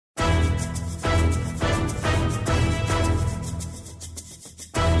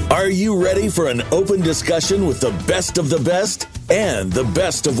Are you ready for an open discussion with the best of the best and the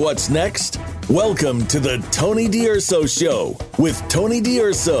best of what's next? Welcome to the Tony DUrso Show with Tony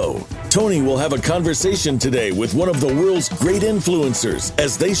DUrso. Tony will have a conversation today with one of the world's great influencers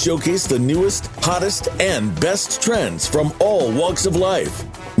as they showcase the newest, hottest, and best trends from all walks of life.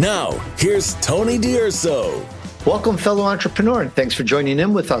 Now, here's Tony DUrso. Welcome, fellow entrepreneur, and thanks for joining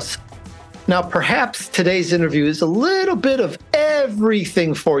in with us. Now, perhaps today's interview is a little bit of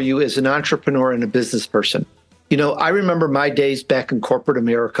everything for you as an entrepreneur and a business person. You know, I remember my days back in corporate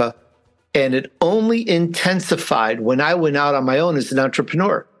America, and it only intensified when I went out on my own as an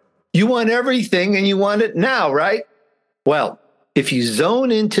entrepreneur. You want everything and you want it now, right? Well, if you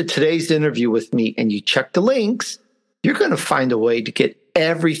zone into today's interview with me and you check the links, you're going to find a way to get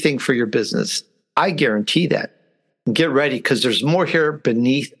everything for your business. I guarantee that. Get ready, because there's more here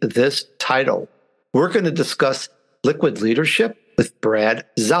beneath this title. We're going to discuss liquid leadership with Brad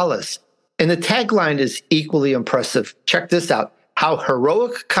Szollose. And the tagline is equally impressive. Check this out: how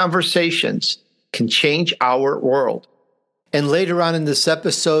heroic conversations can change our world. And later on in this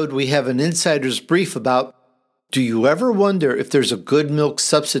episode, we have an insider's brief about, do you ever wonder if there's a good milk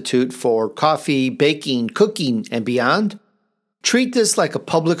substitute for coffee, baking, cooking, and beyond? Treat this like a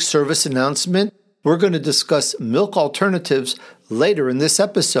public service announcement. We're going to discuss milk alternatives later in this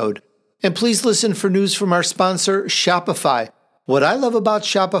episode. And please listen for news from our sponsor, Shopify. What I love about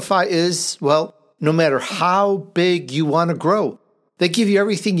Shopify is, well, no matter how big you want to grow, they give you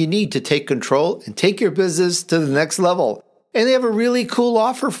everything you need to take control and take your business to the next level. And they have a really cool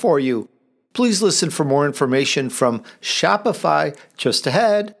offer for you. Please listen for more information from Shopify just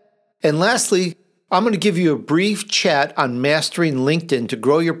ahead. And lastly, I'm going to give you a brief chat on mastering LinkedIn to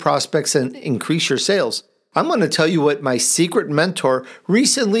grow your prospects and increase your sales. I'm going to tell you what my secret mentor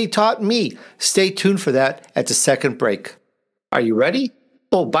recently taught me. Stay tuned for that at the second break. Are you ready?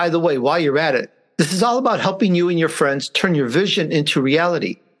 Oh, by the way, while you're at it, this is all about helping you and your friends turn your vision into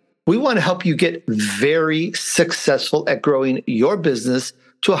reality. We want to help you get very successful at growing your business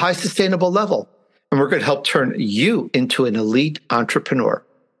to a high sustainable level. And we're going to help turn you into an elite entrepreneur.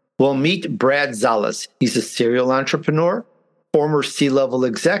 Well, meet Brad Szollose. He's a serial entrepreneur, former C-level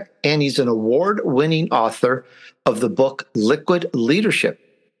exec, and he's an award-winning author of the book Liquid Leadership,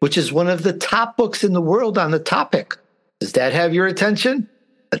 which is one of the top books in the world on the topic. Does that have your attention?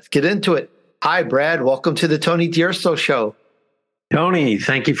 Let's get into it. Hi, Brad. Welcome to the Tony DUrso Show. Tony,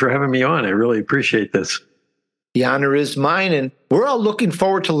 thank you for having me on. I really appreciate this. The honor is mine, and we're all looking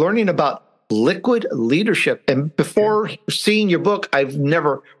forward to learning about liquid leadership. And before seeing your book, I've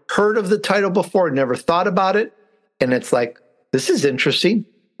never heard of the title before, never thought about it. And it's like, this is interesting.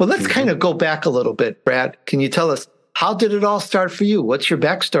 Well, let's kind of go back a little bit, Brad. Can you tell us, how did it all start for you? What's your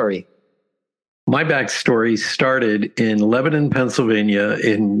backstory? My backstory started in Lebanon, Pennsylvania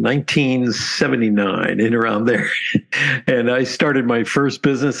in 1979, in around there. And I started my first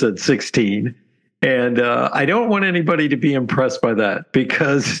business at 16. And I don't want anybody to be impressed by that,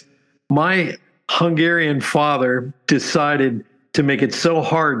 because my Hungarian father decided to make it so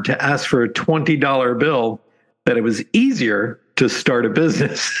hard to ask for a $20 bill that it was easier to start a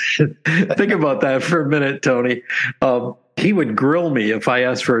business. Think about that for a minute, Tony. He would grill me if I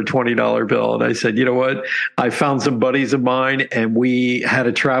asked for a $20 bill. And I said, you know what? I found some buddies of mine and we had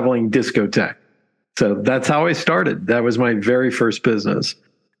a traveling discotheque. So that's how I started. That was my very first business.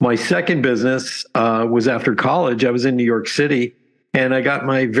 My second business was after college. I was in New York City, and I got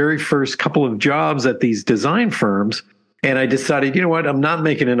my very first couple of jobs at these design firms. And I decided, you know what? I'm not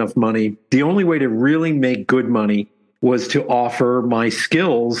making enough money. The only way to really make good money was to offer my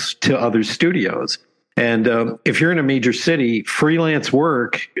skills to other studios. And if you're in a major city, freelance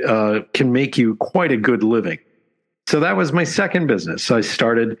work can make you quite a good living. So that was my second business. So I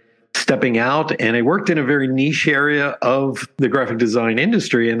started stepping out, and I worked in a very niche area of the graphic design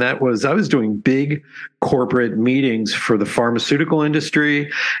industry. And that was, I was doing big corporate meetings for the pharmaceutical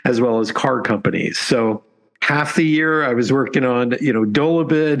industry as well as car companies. So half the year I was working on,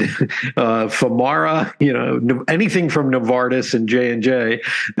 Dolabid, Famara, anything from Novartis and J&J.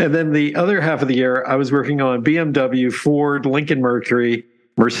 And then the other half of the year I was working on BMW, Ford, Lincoln Mercury,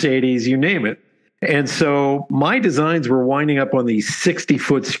 Mercedes, you name it. And so my designs were winding up on these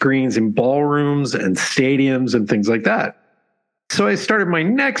 60-foot screens in ballrooms and stadiums and things like that. So I started my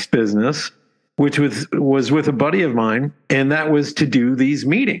next business, which was with a buddy of mine, and that was to do these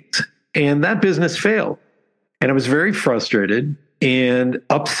meetings. And that business failed. And I was very frustrated and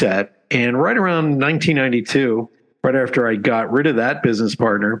upset. And right around 1992, right after I got rid of that business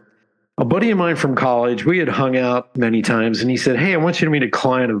partner, a buddy of mine from college, we had hung out many times, and he said, "Hey, I want you to meet a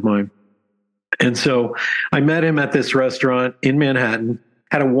client of mine." And so I met him at this restaurant in Manhattan,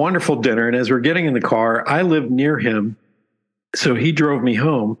 had a wonderful dinner. And as we're getting in the car, I lived near him. So he drove me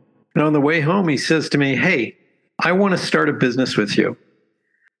home. And on the way home, he says to me, hey, I want to start a business with you.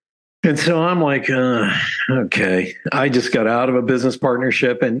 And so I'm like, okay, I just got out of a business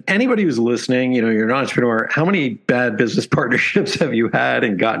partnership. And anybody who's listening, you're an entrepreneur. How many bad business partnerships have you had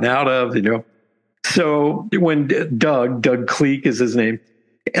and gotten out of, So when Doug Cleek is his name,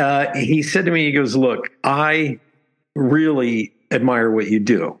 he said to me, he goes, look, I really admire what you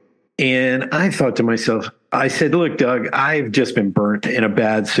do. And I thought to myself, I said, look, Doug, I've just been burnt in a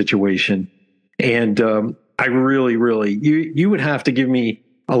bad situation. And I really, you would have to give me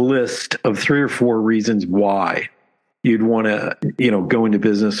a list of 3 or 4 reasons why you'd want to, go into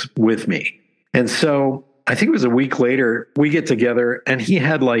business with me. And so I think it was a week later, we get together and he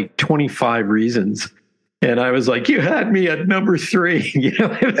had like 25 reasons. And I was like, you had me at number 3.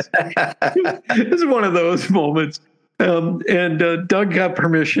 It was one of those moments. And Doug got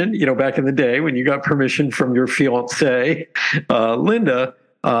permission, back in the day when you got permission from your fiancée, Linda,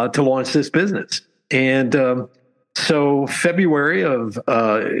 to launch this business. And so February of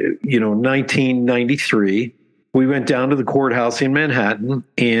 1993, we went down to the courthouse in Manhattan,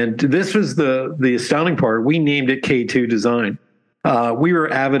 and this was the astounding part. We named it K2 Design. We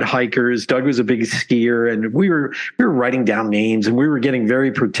were avid hikers. Doug was a big skier, and we were writing down names, and we were getting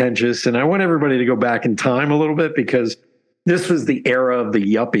very pretentious. And I want everybody to go back in time a little bit because this was the era of the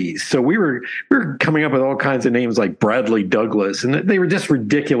yuppies. So we were coming up with all kinds of names like Bradley Douglas, and they were just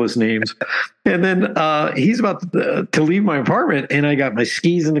ridiculous names. And then he's about to leave my apartment, and I got my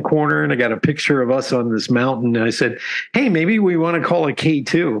skis in the corner, and I got a picture of us on this mountain. And I said, hey, maybe we want to call it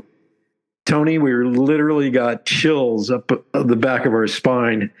K2. Tony, we literally got chills up the back of our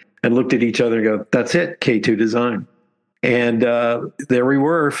spine and looked at each other and go, that's it, K2 Design. And there we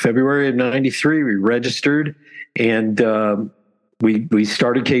were, February of 93, we registered, and we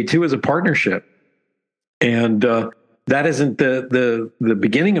started K2 as a partnership. And that isn't the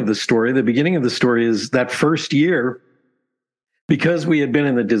beginning of the story. The beginning of the story is that first year, because we had been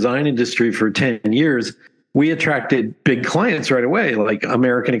in the design industry for 10 years, we attracted big clients right away, like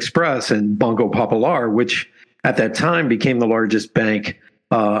American Express and Banco Popular, which at that time became the largest bank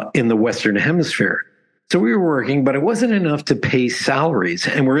in the Western Hemisphere. So we were working, but it wasn't enough to pay salaries.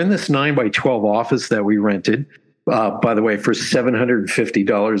 And we're in this 9x12 office that we rented, by the way, for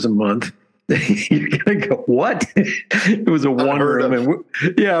 $750 a month. You're going to go, what? It was a one room.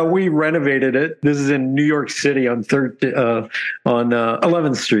 And we renovated it. This is in New York City on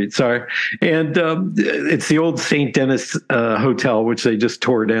 11th Street. Sorry. And it's the old St. Denis Hotel, which they just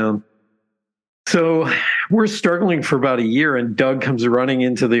tore down. So we're struggling for about a year, and Doug comes running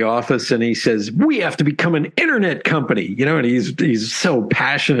into the office and he says, we have to become an internet company, and he's so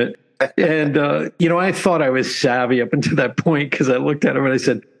passionate. And, I thought I was savvy up until that point because I looked at him and I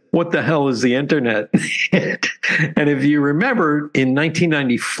said, what the hell is the internet? And if you remember, in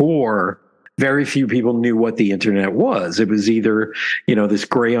 1994, very few people knew what the internet was. It was either, this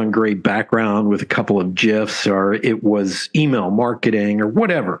gray on gray background with a couple of GIFs, or it was email marketing or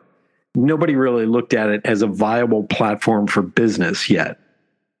whatever. Nobody really looked at it as a viable platform for business yet.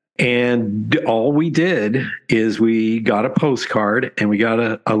 And all we did is we got a postcard and we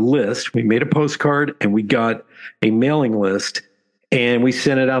got a list. We made a postcard and we got a mailing list. And we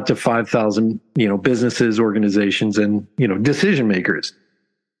sent it out to 5,000, businesses, organizations, and, decision makers.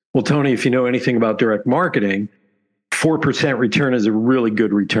 Well, Tony, if you know anything about direct marketing, 4% return is a really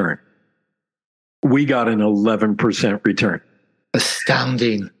good return. We got an 11% return.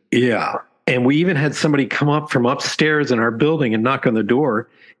 Astounding. Yeah. And we even had somebody come up from upstairs in our building and knock on the door.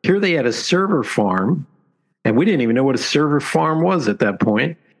 Here they had a server farm, and we didn't even know what a server farm was at that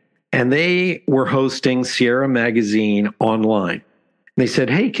point. And they were hosting Sierra Magazine online. They said,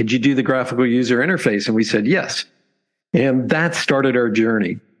 hey, could you do the graphical user interface? And we said, yes. And that started our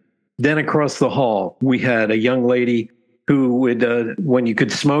journey. Then across the hall, we had a young lady who would, when you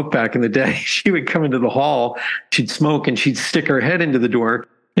could smoke back in the day, she would come into the hall, she'd smoke, and she'd stick her head into the door,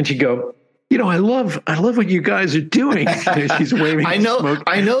 and she'd go, I love what you guys are doing. She's waving. I know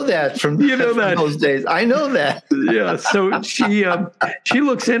that from those days. I know that. Yeah. So she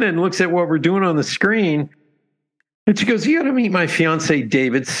looks in and looks at what we're doing on the screen. And she goes, you got to meet my fiance,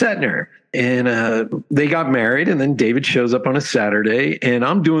 David Setner. And they got married, and then David shows up on a Saturday, and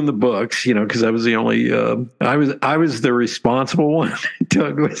I'm doing the books, because I was the only, I was the responsible one.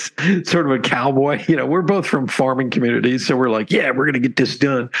 Doug was sort of a cowboy. We're both from farming communities, so we're like, yeah, we're going to get this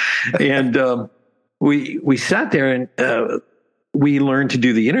done. And we sat there and we learned to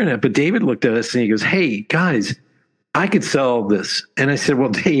do the internet. But David looked at us and he goes, hey, guys, I could sell this. And I said, well,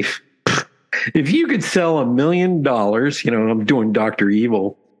 Dave, if you could sell $1 million, I'm doing Dr.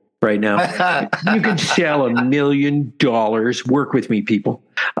 Evil right now. You could sell $1 million. Work with me, people.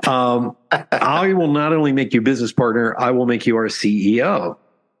 I will not only make you business partner, I will make you our CEO.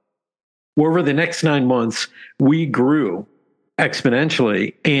 Over the next 9 months, we grew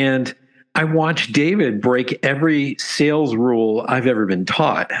exponentially. And I watched David break every sales rule I've ever been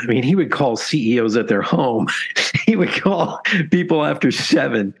taught. I mean, he would call CEOs at their home. He would call people after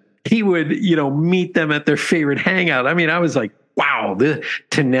 7. He would, meet them at their favorite hangout. I mean, I was like, wow, the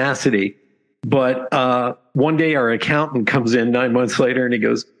tenacity. But one day our accountant comes in 9 months later and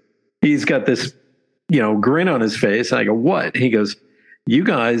he's got this, grin on his face. And I go, what? He goes, you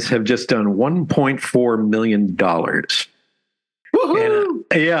guys have just done $1.4 million. And,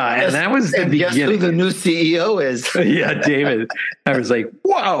 and that was the beginning. Guess who the new CEO is? Yeah, David. I was like,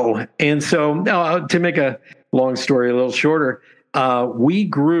 whoa. And so to make a long story a little shorter, we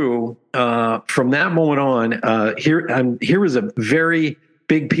grew from that moment on. Here was a very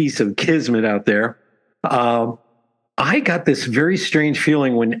big piece of kismet out there. I got this very strange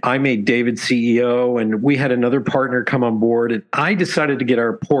feeling when I made David CEO and we had another partner come on board. And I decided to get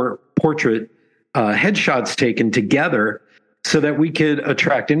our portrait headshots taken together so that we could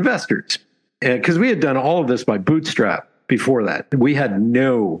attract investors. Because we had done all of this by bootstrap before that. We had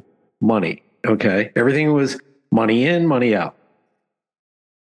no money, okay? Everything was money in, money out.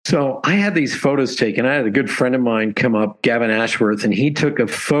 So I had these photos taken. I had a good friend of mine come up, Gavin Ashworth, and he took a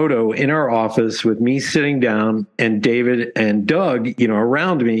photo in our office with me sitting down and David and Doug,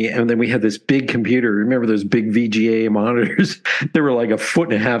 around me. And then we had this big computer. Remember those big VGA monitors? They were like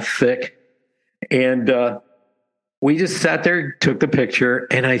 1.5 feet thick. And we just sat there, took the picture.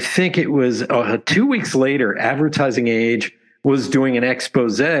 And I think it was 2 weeks later, Advertising Age was doing an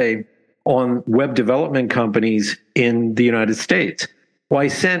expose on web development companies in the United States. Well, I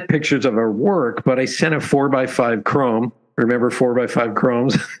sent pictures of our work, but I sent a 4x5 Chrome. Remember 4x5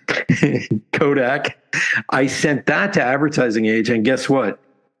 Chromes? Kodak. I sent that to Advertising Age, and guess what?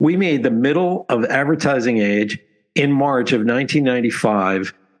 We made the middle of Advertising Age in March of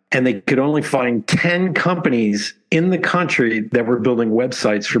 1995, and they could only find 10 companies in the country that were building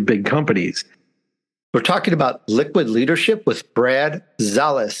websites for big companies. We're talking about liquid leadership with Brad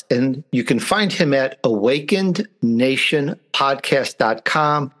Szollose, and you can find him at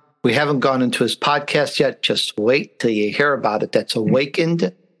awakenednationpodcast.com. We haven't gone into his podcast yet. Just wait till you hear about it. That's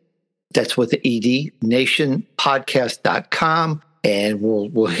Awakened. That's with the ED, nationpodcast.com, and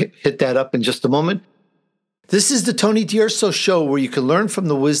we'll hit that up in just a moment. This is the Tony DUrso Show, where you can learn from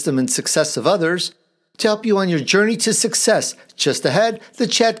the wisdom and success of others to help you on your journey to success. Just ahead, the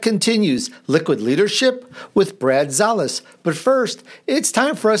chat continues. Liquid Leadership with Brad Szollose. But first, it's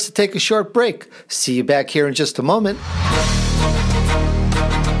time for us to take a short break. See you back here in just a moment.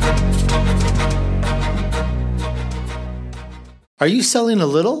 Are you selling a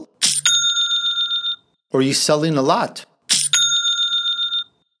little? Or are you selling a lot?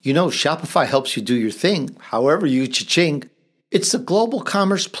 Shopify helps you do your thing, however you cha-ching. It's a global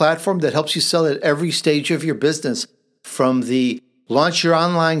commerce platform that helps you sell at every stage of your business, from the launch your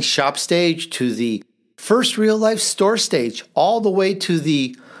online shop stage to the first real-life store stage, all the way to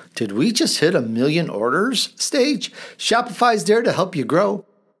the did we just hit 1 million orders stage? Shopify's there to help you grow.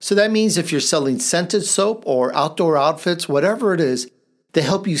 So that means if you're selling scented soap or outdoor outfits, whatever it is, they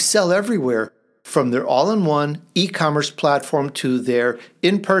help you sell everywhere, from their all-in-one e-commerce platform to their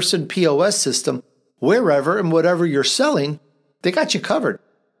in-person POS system. Wherever and whatever you're selling, they got you covered.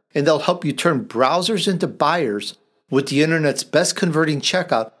 And they'll help you turn browsers into buyers with the internet's best converting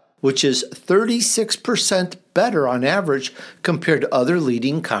checkout, which is 36% better on average compared to other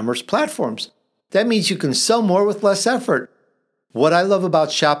leading commerce platforms. That means you can sell more with less effort. What I love about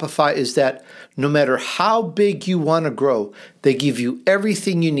Shopify is that no matter how big you want to grow, they give you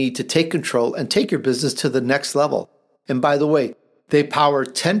everything you need to take control and take your business to the next level. And by the way, they power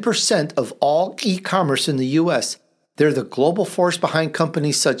 10% of all e-commerce in the U.S. They're the global force behind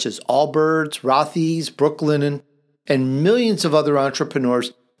companies such as Allbirds, Rothy's, Brooklinen, and millions of other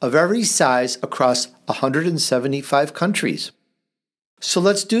entrepreneurs of every size across 175 countries. So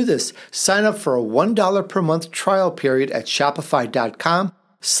let's do this. Sign up for a $1 per month trial period at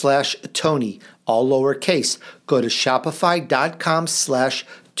shopify.com/Tony, all lowercase. Go to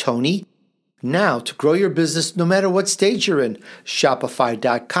shopify.com/Tony now to grow your business no matter what stage you're in.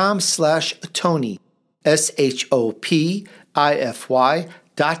 Shopify.com/Tony,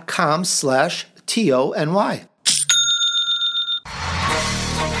 SHOPIFY.com/TONY.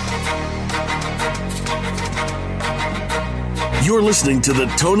 You're listening to the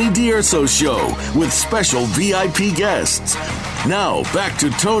Tony DUrso Show with special VIP guests. Now, back to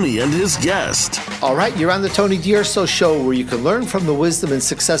Tony and his guest. All right, you're on the Tony DUrso Show, where you can learn from the wisdom and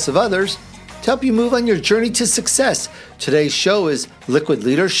success of others to help you move on your journey to success. Today's show is Liquid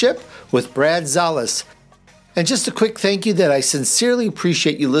Leadership with Brad Szollose. And just a quick thank you that I sincerely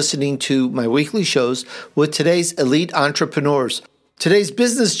appreciate you listening to my weekly shows with today's elite entrepreneurs, today's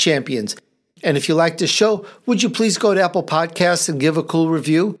business champions. And if you like the show, would you please go to Apple Podcasts and give a cool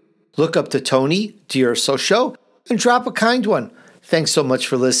review? Look up the Tony DUrso Show and drop a kind one. Thanks so much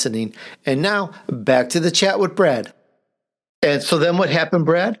for listening. And now, back to the chat with Brad. And so then what happened,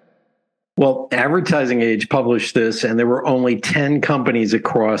 Brad? Well, Advertising Age published this, and there were only 10 companies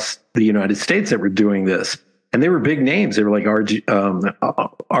across the United States that were doing this. And they were big names. They were like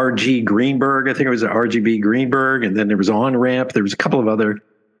RG Greenberg, I think it was RGB Greenberg, and then there was OnRamp. There was a couple of other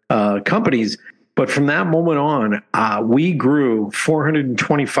companies. But from that moment on, we grew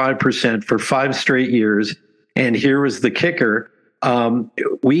 425% for 5 straight years. And here was the kicker.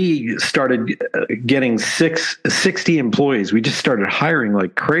 We started getting 60 employees. We just started hiring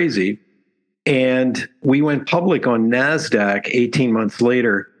like crazy. And we went public on NASDAQ 18 months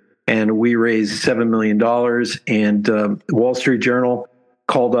later, and we raised $7 million. And Wall Street Journal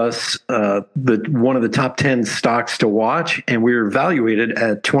called us one of the top 10 stocks to watch, and we were valuated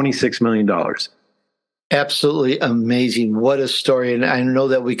at $26 million. Absolutely amazing. What a story. And I know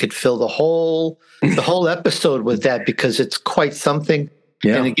that we could fill the whole episode with that, because it's quite something.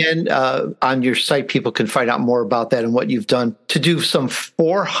 Yeah. And again, on your site, people can find out more about that and what you've done to do some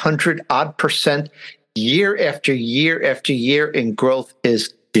 400% year after year after year in growth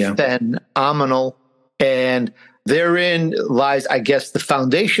is phenomenal. And therein lies, I guess, the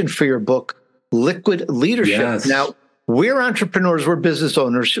foundation for your book, Liquid Leadership. Yes. Now, we're entrepreneurs, we're business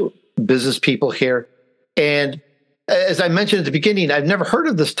owners, business people here. And as I mentioned at the beginning, I've never heard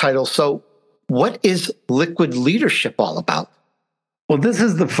of this title. So what is Liquid Leadership all about? Well, this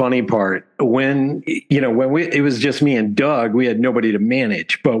is the funny part. When it was just me and Doug, we had nobody to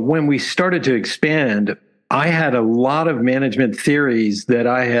manage. But when we started to expand, I had a lot of management theories that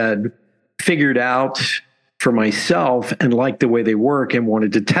I had figured out for myself and liked the way they work and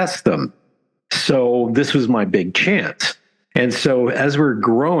wanted to test them. So this was my big chance. And so as we're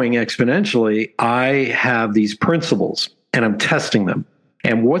growing exponentially, I have these principles and I'm testing them.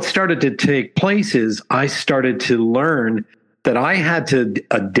 And what started to take place is I started to learn that I had to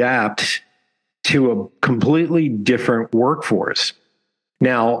adapt to a completely different workforce.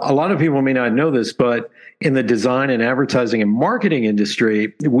 Now, a lot of people may not know this, but in the design and advertising and marketing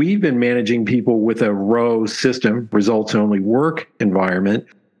industry, we've been managing people with a ROW system, results only work environment,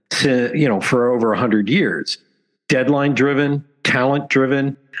 for over 100 years. Deadline driven, talent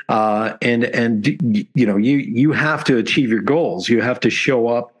driven, and you have to achieve your goals. You have to show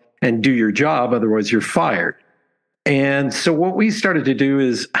up and do your job, otherwise you're fired. And so what we started to do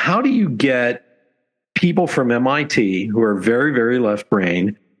is, how do you get people from MIT who are very, very left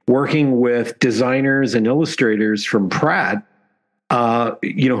brain working with designers and illustrators from Pratt,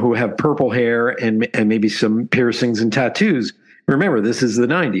 who have purple hair and maybe some piercings and tattoos? Remember, this is the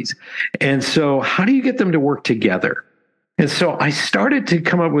 90s. And so how do you get them to work together? And so I started to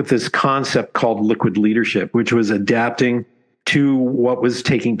come up with this concept called Liquid Leadership, which was adapting to what was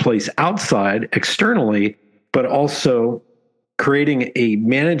taking place outside externally, but also creating a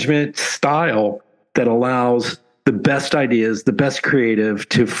management style that allows the best ideas, the best creative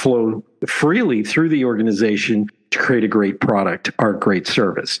to flow freely through the organization to create a great product or a great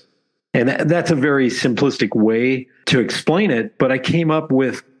service. And that's a very simplistic way to explain it, but I came up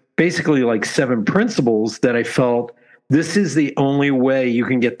with basically like 7 principles that I felt this is the only way you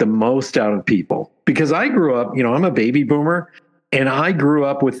can get the most out of people. Because I grew up, I'm a baby boomer, and I grew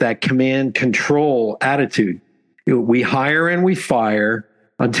up with that command control attitude. We hire and we fire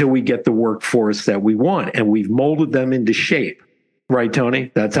until we get the workforce that we want, and we've molded them into shape. Right, Tony?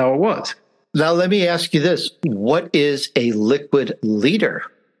 That's how it was. Now, let me ask you this. What is a liquid leader?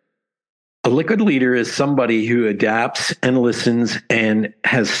 A liquid leader is somebody who adapts and listens and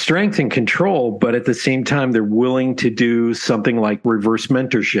has strength and control, but at the same time, they're willing to do something like reverse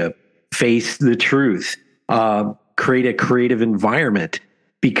mentorship, face the truth, create a creative environment,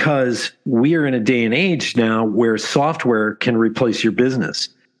 because we are in a day and age now where software can replace your business.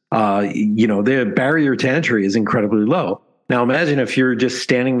 The barrier to entry is incredibly low. Now, imagine if you're just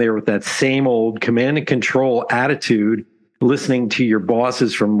standing there with that same old command and control attitude, listening to your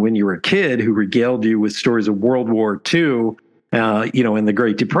bosses from when you were a kid who regaled you with stories of World War II, and the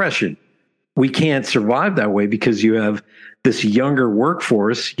Great Depression. We can't survive that way because you have this younger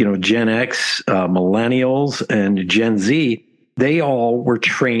workforce, Gen X, millennials, and Gen Z. They all were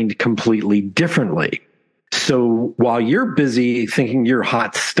trained completely differently. So while you're busy thinking you're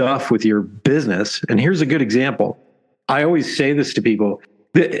hot stuff with your business, and here's a good example. I always say this to people,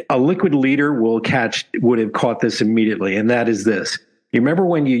 a liquid leader would have caught this immediately. And that is this. You remember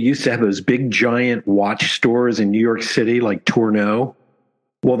when you used to have those big giant watch stores in New York City, like Tourneau?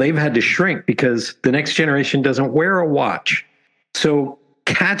 Well, they've had to shrink because the next generation doesn't wear a watch. So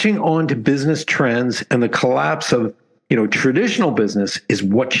catching on to business trends and the collapse of, traditional business is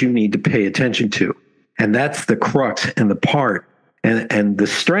what you need to pay attention to. And that's the crux and the part and the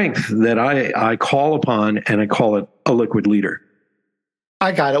strength that I call upon, and I call it a liquid leader.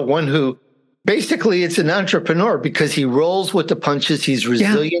 I got it. One who basically it's an entrepreneur because he rolls with the punches. He's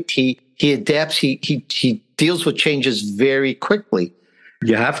resilient. Yeah. He adapts. He deals with changes very quickly.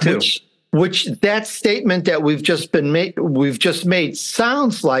 You have to. Which that statement that we've just made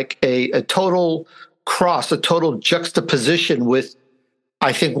sounds like a total cross, a total juxtaposition with,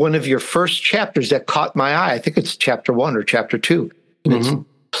 I think, one of your first chapters that caught my eye. I think it's chapter 1 or chapter 2. It's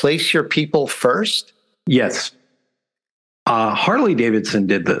place your people first. Yes. Harley Davidson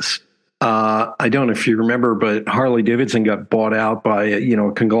did this. I don't know if you remember, but Harley Davidson got bought out by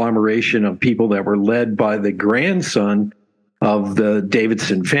a conglomeration of people that were led by the grandson of the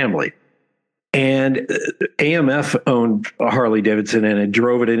Davidson family. And AMF owned Harley Davidson, and it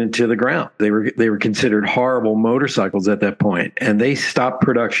drove it into the ground. They were considered horrible motorcycles at that point, and they stopped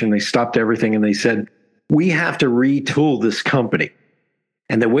production. They stopped everything, and they said, we have to retool this company.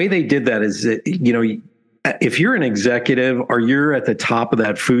 And the way they did that is that, if you're an executive or you're at the top of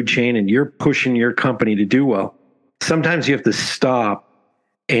that food chain and you're pushing your company to do well, sometimes you have to stop.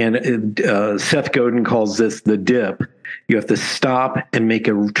 And Seth Godin calls this the dip. You have to stop and make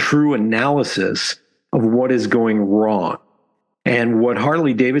a true analysis of what is going wrong. And what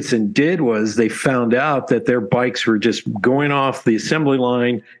Harley Davidson did was they found out that their bikes were just going off the assembly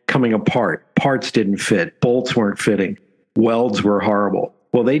line, coming apart. Parts didn't fit. Bolts weren't fitting. Welds were horrible.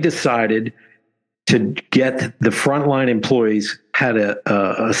 Well, they decided to get the frontline employees had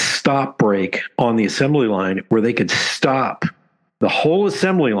a stop brake on the assembly line where they could stop the whole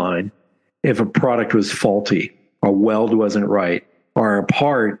assembly line if a product was faulty, a weld wasn't right, or a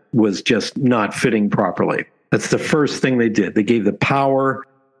part was just not fitting properly. That's the first thing they did. They gave the power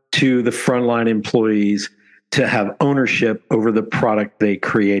to the frontline employees to have ownership over the product they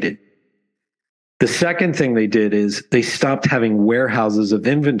created. The second thing they did is they stopped having warehouses of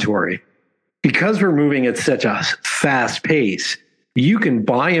inventory. Because we're moving at such a fast pace, you can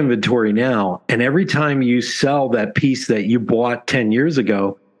buy inventory now, and every time you sell that piece that you bought 10 years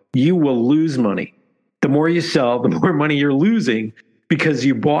ago, you will lose money. The more you sell, the more money you're losing because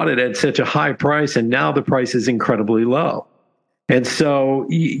you bought it at such a high price, and now the price is incredibly low. And so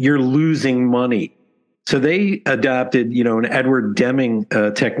you're losing money. So they adopted, an Edward Deming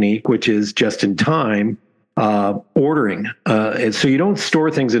technique, which is just-in-time ordering. And so you don't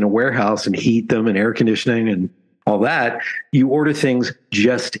store things in a warehouse and heat them and air conditioning and all that. You order things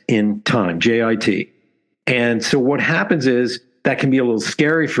just in time, JIT. And so what happens is that can be a little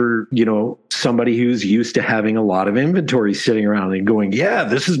scary for, somebody who's used to having a lot of inventory sitting around and going, yeah,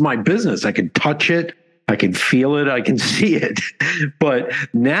 this is my business. I can touch it. I can feel it. I can see it. But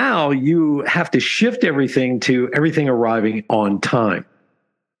now you have to shift everything to everything arriving on time.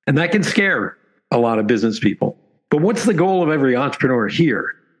 And that can scare a lot of business people. But what's the goal of every entrepreneur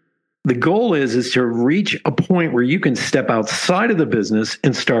here? The goal is to reach a point where you can step outside of the business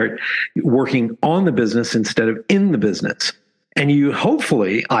and start working on the business instead of in the business. And you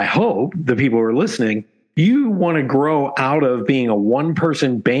hopefully, I hope the people who are listening, you want to grow out of being a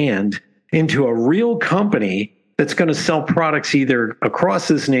one-person band into a real company that's going to sell products either across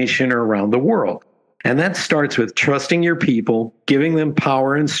this nation or around the world. And that starts with trusting your people, giving them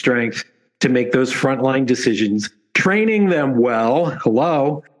power and strength to make those frontline decisions, training them well.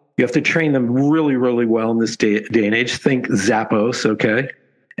 Hello. You have to train them really, really well in this day and age. Think Zappos, okay?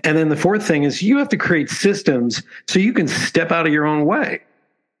 And then the fourth thing is you have to create systems so you can step out of your own way.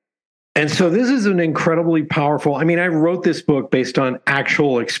 And so this is an incredibly powerful, I wrote this book based on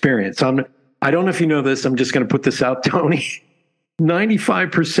actual experience. I don't know if you know this, I'm just going to put this out, Tony.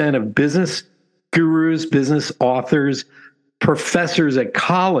 95% of business gurus, business authors, professors at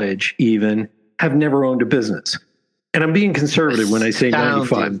college even have never owned a business. And I'm being conservative when I say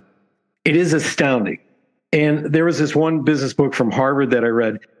 95. It is astounding. And there was this one business book from Harvard that I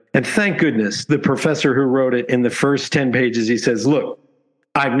read, and thank goodness the professor who wrote it, in the first 10 pages, he says, look,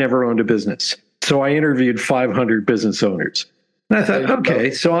 I've never owned a business. So I interviewed 500 business owners. And I thought,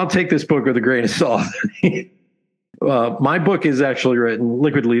 okay, so I'll take this book with a grain of salt. My book is actually written,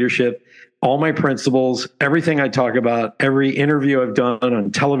 Liquid Leadership, all my principles, everything I talk about, every interview I've done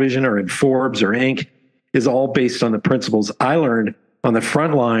on television or in Forbes or Inc., is all based on the principles I learned on the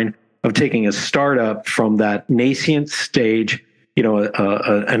front line of taking a startup from that nascent stage,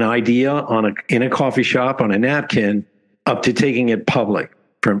 an idea in a coffee shop on a napkin, up to taking it public,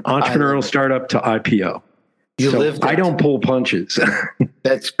 from entrepreneurial startup to IPO. I don't pull punches.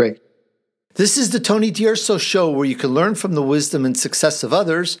 That's great. This is the Tony DUrso Show, where you can learn from the wisdom and success of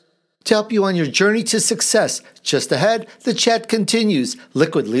others to help you on your journey to success. Just ahead, the chat continues.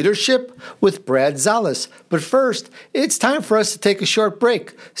 Liquid Leadership with Brad Szollose. But first, it's time for us to take a short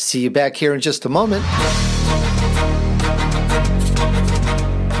break. See you back here in just a moment.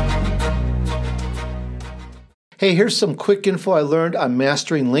 Hey, here's some quick info I learned on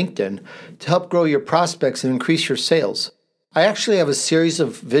mastering LinkedIn to help grow your prospects and increase your sales. I actually have a series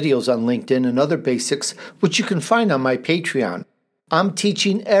of videos on LinkedIn and other basics, which you can find on my Patreon. I'm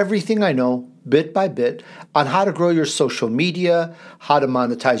teaching everything I know, bit by bit, on how to grow your social media, how to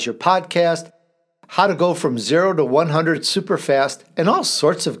monetize your podcast, how to go from 0 to 100 super fast, and all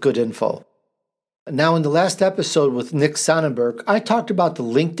sorts of good info. Now, in the last episode with Nick Sonnenberg, I talked about the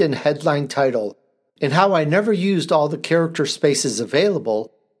LinkedIn headline title and how I never used all the character spaces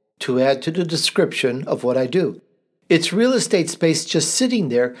available to add to the description of what I do. It's real estate space just sitting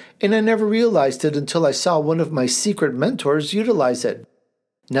there, and I never realized it until I saw one of my secret mentors utilize it.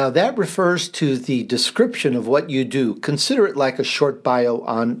 Now that refers to the description of what you do. Consider it like a short bio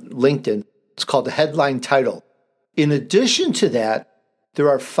on LinkedIn. It's called a headline title. In addition to that, there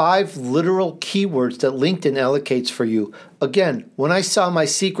are 5 literal keywords that LinkedIn allocates for you. Again, when I saw my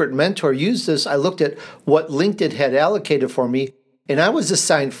secret mentor use this, I looked at what LinkedIn had allocated for me, and I was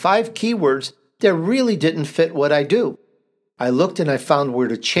assigned 5 keywords that really didn't fit what I do. I looked and I found where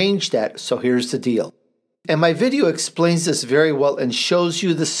to change that, so here's the deal. And my video explains this very well and shows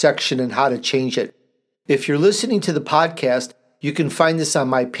you the section and how to change it. If you're listening to the podcast, you can find this on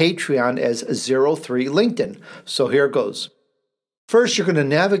my Patreon as 03 LinkedIn. So here goes. First, you're going to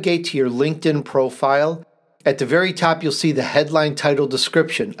navigate to your LinkedIn profile. At the very top, you'll see the headline title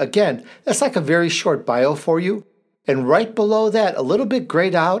description. Again, that's like a very short bio for you. And right below that, a little bit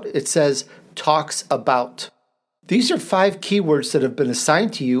grayed out, it says talks about. These are 5 keywords that have been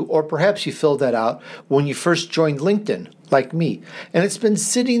assigned to you, or perhaps you filled that out when you first joined LinkedIn, like me. And it's been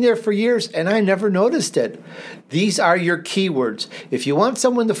sitting there for years, and I never noticed it. These are your keywords. If you want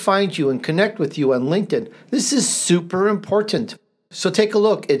someone to find you and connect with you on LinkedIn, this is super important. So take a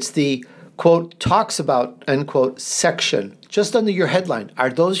look. It's the, quote, talks about, end quote, section, just under your headline. Are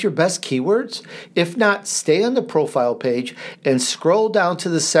those your best keywords? If not, stay on the profile page and scroll down to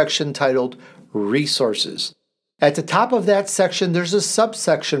the section titled Resources. At the top of that section, there's a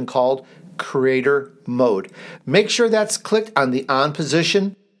subsection called Creator Mode. Make sure that's clicked on the on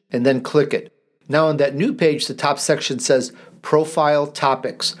position and then click it. Now on that new page, the top section says Profile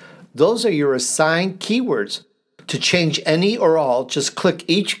Topics. Those are your assigned keywords. To change any or all, just click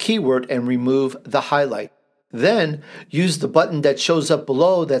each keyword and remove the highlight. Then use the button that shows up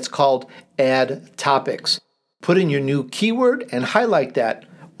below that's called Add Topics. Put in your new keyword and highlight that.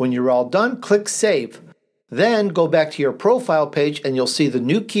 When you're all done, click Save. Then go back to your profile page and you'll see the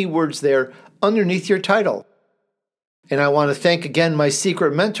new keywords there underneath your title. And I want to thank again my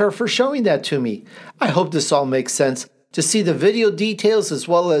secret mentor for showing that to me. I hope this all makes sense. To see the video details as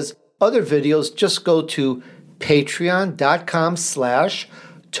well as other videos, just go to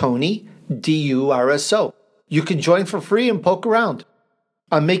patreon.com/Tony DUrso. You can join for free and poke around.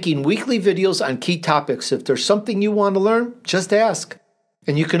 I'm making weekly videos on key topics. If there's something you want to learn, just ask.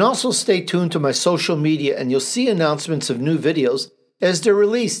 And you can also stay tuned to my social media and you'll see announcements of new videos as they're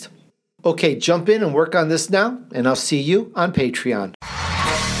released. Okay, jump in and work on this now, and I'll see you on Patreon.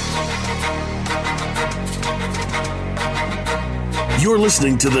 You're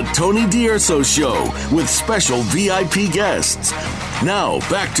listening to the Tony DUrso Show with special VIP guests. Now,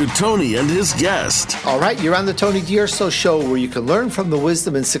 back to Tony and his guest. All right, you're on the Tony DUrso Show, where you can learn from the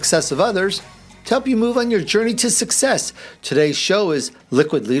wisdom and success of others to help you move on your journey to success. Today's show is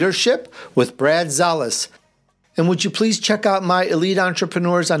Liquid Leadership with Brad Szollose. And would you please check out my Elite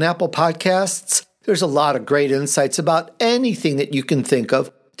Entrepreneurs on Apple Podcasts? There's a lot of great insights about anything that you can think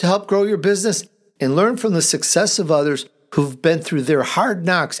of to help grow your business and learn from the success of others who've been through their hard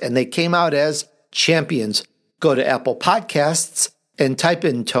knocks and they came out as champions. Go to Apple Podcasts and type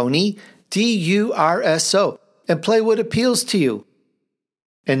in Tony DUrso and play what appeals to you.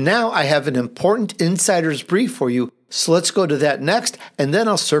 And now I have an important insider's brief for you, so let's go to that next, and then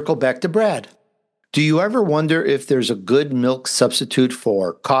I'll circle back to Brad. Do you ever wonder if there's a good milk substitute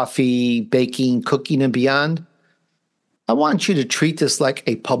for coffee, baking, cooking, and beyond? I want you to treat this like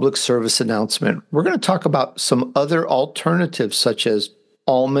a public service announcement. We're going to talk about some other alternatives such as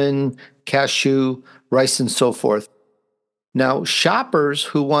almond, cashew, rice, and so forth. Now, shoppers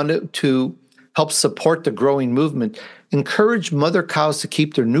who want to help support the growing movement encourage mother cows to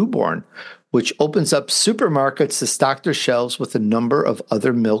keep their newborn, which opens up supermarkets to stock their shelves with a number of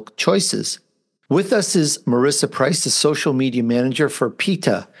other milk choices. With us is Marissa Price, the social media manager for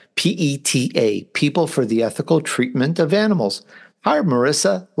PETA, P-E-T-A, People for the Ethical Treatment of Animals. Hi,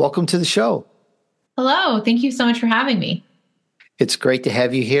 Marissa. Welcome to the show. Hello. Thank you so much for having me. It's great to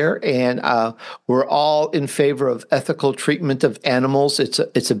have you here, and we're all in favor of ethical treatment of animals.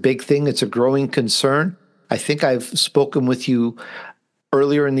 It's a big thing. It's a growing concern. I think I've spoken with you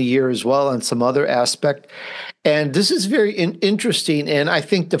earlier in the year as well on some other aspect. And this is very interesting. And I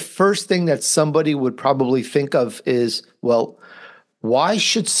think the first thing that somebody would probably think of is, well, why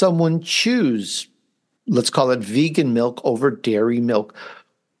should someone choose, let's call it vegan milk over dairy milk?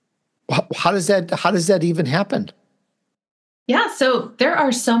 How does that even happen? Yeah, so there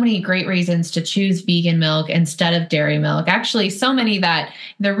are so many great reasons to choose vegan milk instead of dairy milk. Actually, so many that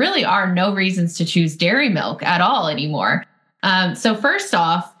there really are no reasons to choose dairy milk at all anymore. So first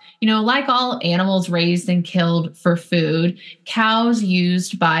off, like all animals raised and killed for food, cows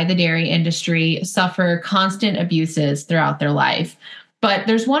used by the dairy industry suffer constant abuses throughout their life. But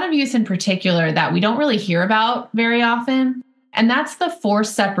there's one abuse in particular that we don't really hear about very often, and that's the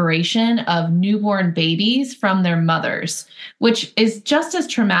forced separation of newborn babies from their mothers, which is just as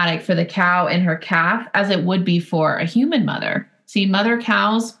traumatic for the cow and her calf as it would be for a human mother. See, mother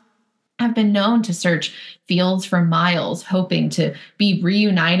cows have been known to search fields for miles, hoping to be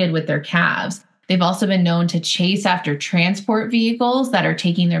reunited with their calves. They've also been known to chase after transport vehicles that are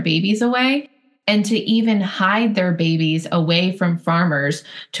taking their babies away, and to even hide their babies away from farmers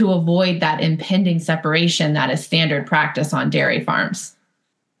to avoid that impending separation that is standard practice on dairy farms.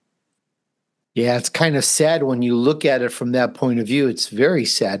 Yeah, it's kind of sad when you look at it from that point of view. It's very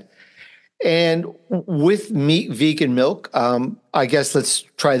sad. And with vegan milk, I guess let's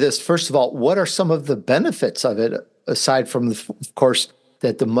try this. First of all, what are some of the benefits of it, aside from, of course,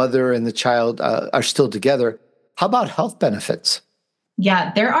 that the mother and the child are still together? How about health benefits?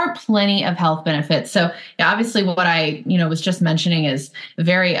 Yeah, there are plenty of health benefits. So obviously what I, was just mentioning is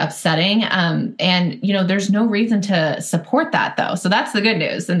very upsetting. And there's no reason to support that though. So that's the good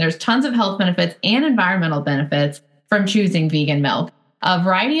news. And there's tons of health benefits and environmental benefits from choosing vegan milk. A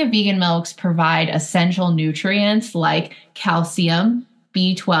variety of vegan milks provide essential nutrients like calcium,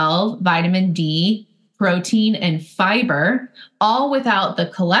 B12, vitamin D, protein, and fiber, all without the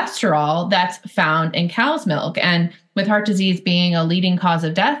cholesterol that's found in cow's milk. And with heart disease being a leading cause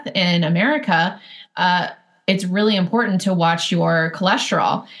of death in America, it's really important to watch your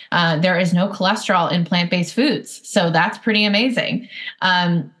cholesterol. There is no cholesterol in plant-based foods, so that's pretty amazing.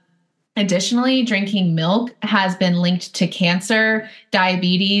 Additionally, drinking milk has been linked to cancer,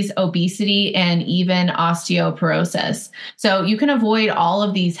 diabetes, obesity, and even osteoporosis. So you can avoid all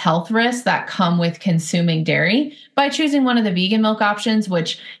of these health risks that come with consuming dairy by choosing one of the vegan milk options,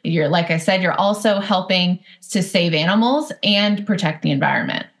 which like I said, you're also helping to save animals and protect the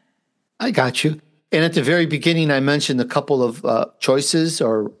environment. I got you. And at the very beginning, I mentioned a couple of choices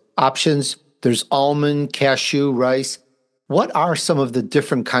or options. There's almond, cashew, rice. What are some of the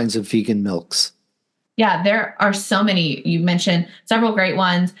different kinds of vegan milks? Yeah, there are so many. You mentioned several great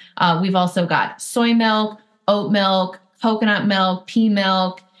ones. We've also got soy milk, oat milk, coconut milk, pea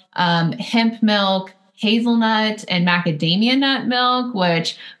milk, hemp milk, hazelnut and macadamia nut milk,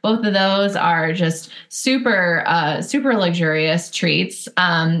 which both of those are just super luxurious treats,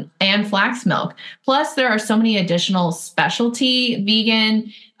 and flax milk. Plus, there are so many additional specialty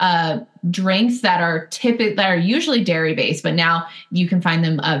vegan drinks that are usually dairy based, but now you can find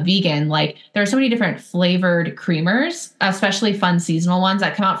them vegan. Like there are so many different flavored creamers, especially fun seasonal ones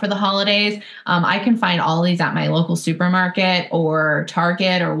that come out for the holidays. I can find all these at my local supermarket or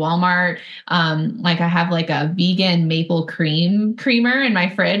Target or Walmart. Like I have like a vegan maple creamer in my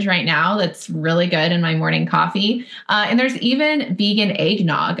fridge right now that's really good in my morning coffee. And there's even vegan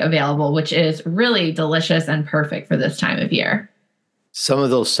eggnog available, which is really delicious and perfect for this time of year. Some of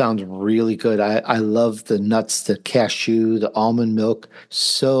those sound really good. I love the nuts, the cashew, the almond milk.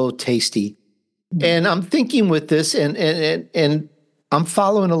 So tasty. And I'm thinking with this, and I'm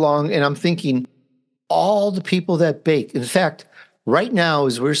following along, and I'm thinking all the people that bake. In fact, right now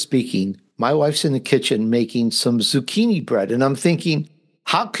as we're speaking, my wife's in the kitchen making some zucchini bread. And I'm thinking,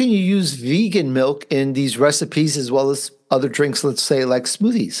 how can you use vegan milk in these recipes as well as other drinks, let's say like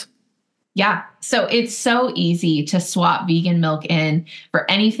smoothies? Yeah. So it's so easy to swap vegan milk in for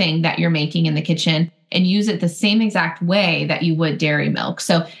anything that you're making in the kitchen and use it the same exact way that you would dairy milk.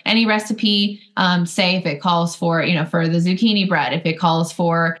 So any recipe, say if it calls for, for the zucchini bread, if it calls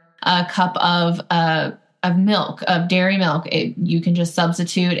for a cup of milk, of dairy milk. You can just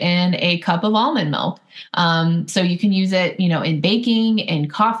substitute in a cup of almond milk. So you can use it, in baking, in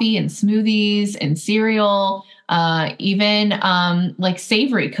coffee, in smoothies, in cereal, even like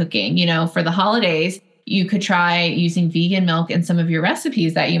savory cooking, for the holidays. You could try using vegan milk in some of your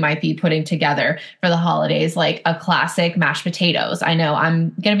recipes that you might be putting together for the holidays, like a classic mashed potatoes. I know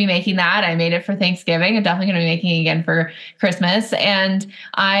I'm going to be making that. I made it for Thanksgiving. I'm definitely going to be making it again for Christmas. And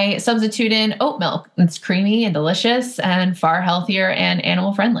I substitute in oat milk. It's creamy and delicious and far healthier and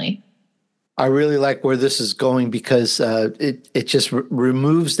animal friendly. I really like where this is going because it just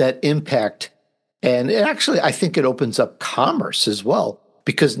removes that impact. And it actually, I think it opens up commerce as well,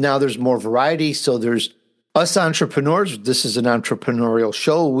 because now there's more variety. So there's us entrepreneurs. This is an entrepreneurial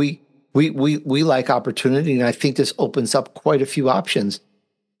show. We like opportunity, and I think this opens up quite a few options.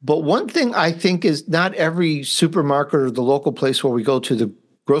 But one thing I think is not every supermarket or the local place where we go to the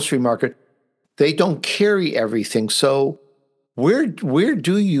grocery market, they don't carry everything. So where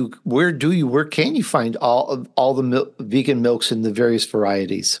can you find all the vegan milks in the various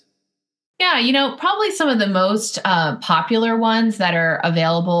varieties? Yeah, probably some of the most popular ones that are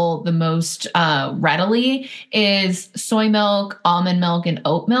available the most readily is soy milk, almond milk, and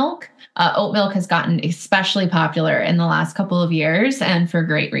oat milk. Oat milk has gotten especially popular in the last couple of years, and for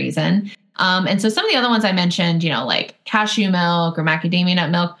great reason. And so some of the other ones I mentioned, like cashew milk or macadamia nut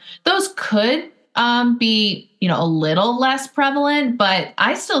milk, those could be, a little less prevalent, but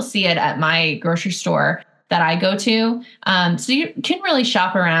I still see it at my grocery store that I go to. So you can really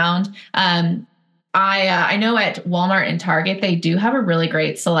shop around. I know at Walmart and Target, they do have a really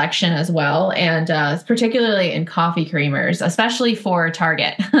great selection as well. And particularly in coffee creamers, especially for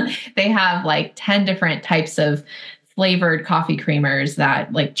Target, they have like 10 different types of flavored coffee creamers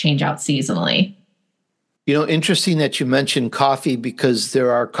that like change out seasonally. Interesting that you mentioned coffee, because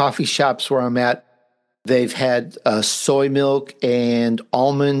there are coffee shops where I'm at. They've had soy milk and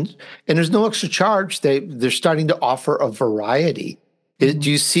almond, and there's no extra charge. They're starting to offer a variety.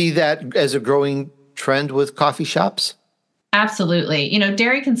 Do you see that as a growing trend with coffee shops? Absolutely.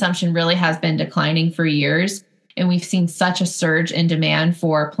 Dairy consumption really has been declining for years, and we've seen such a surge in demand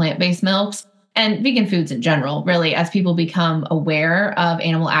for plant-based milks and vegan foods in general, really, as people become aware of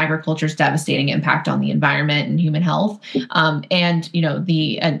animal agriculture's devastating impact on the environment and human health, and,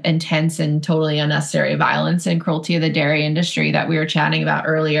 the intense and totally unnecessary violence and cruelty of the dairy industry that we were chatting about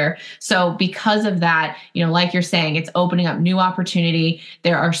earlier. So because of that, like you're saying, it's opening up new opportunity.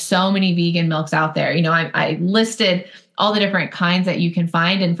 There are so many vegan milks out there. I listed all the different kinds that you can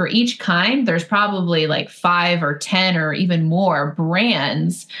find. And for each kind, there's probably like 5 or 10 or even more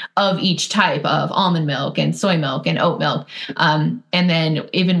brands of each type of almond milk and soy milk and oat milk. And then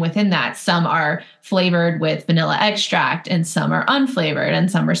even within that, some are flavored with vanilla extract and some are unflavored and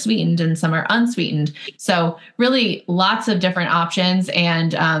some are sweetened and some are unsweetened. So really lots of different options.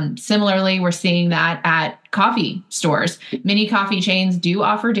 And similarly, we're seeing that at coffee stores. Many coffee chains do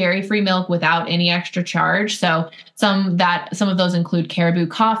offer dairy-free milk without any extra charge. So some of those include Caribou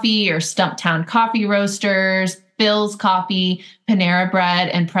Coffee or Stumptown Coffee Roasters, Bill's Coffee, Panera Bread,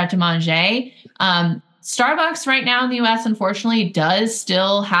 and Pret a Manger. Starbucks right now in the US, unfortunately, does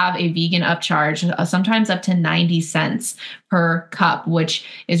still have a vegan upcharge, sometimes up to 90 cents per cup, which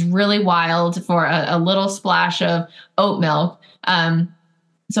is really wild for a little splash of oat milk.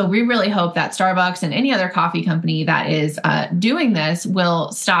 So we really hope that Starbucks and any other coffee company that is doing this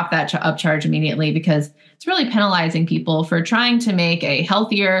will stop that upcharge immediately, because it's really penalizing people for trying to make a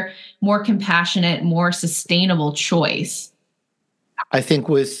healthier, more compassionate, more sustainable choice. I think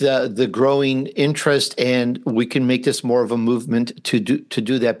with the growing interest, and we can make this more of a movement to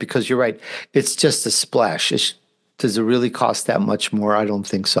do that, because you're right, it's just a splash. Does it really cost that much more? I don't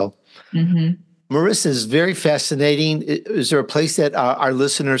think so. Mm-hmm. Marissa, is very fascinating. Is there a place that our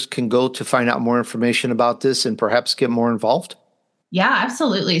listeners can go to find out more information about this and perhaps get more involved? Yeah,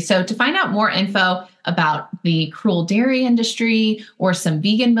 absolutely. So to find out more info about the cruel dairy industry or some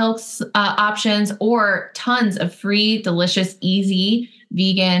vegan milks options or tons of free, delicious, easy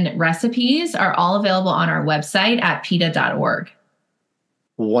vegan recipes are all available on our website at PETA.org.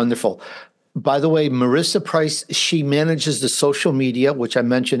 Wonderful. By the way, Marissa Price, she manages the social media, which I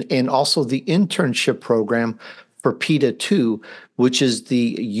mentioned, and also the internship program for PETA 2, which is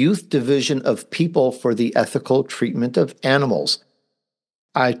the Youth Division of People for the Ethical Treatment of Animals.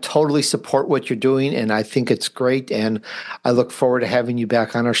 I totally support what you're doing, and I think it's great, and I look forward to having you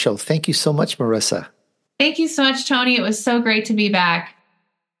back on our show. Thank you so much, Marissa. Thank you so much, Tony. It was so great to be back.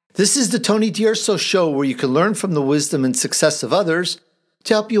 This is the Tony DUrso Show, where you can learn from the wisdom and success of others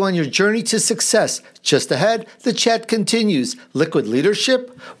to help you on your journey to success. Just ahead, the chat continues. Liquid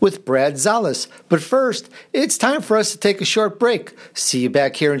Leadership with Brad Szollose. But first, it's time for us to take a short break. See you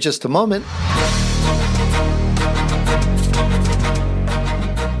back here in just a moment.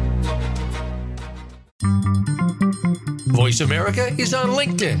 Voice America is on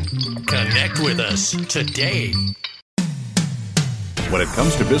LinkedIn. Connect with us today. When it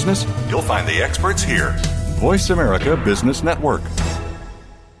comes to business, you'll find the experts here. Voice America Business Network.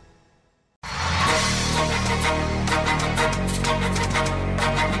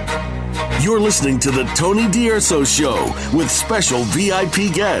 You're listening to the Tony DUrso Show with special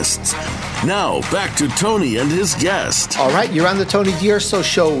VIP guests. Now, back to Tony and his guest. All right, you're on the Tony DUrso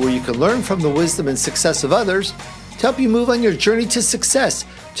Show, where you can learn from the wisdom and success of others to help you move on your journey to success.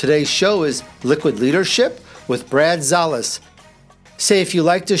 Today's show is Liquid Leadership with Brad Szollose. Say, if you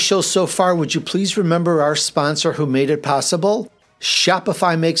like this show so far, would you please remember our sponsor who made it possible?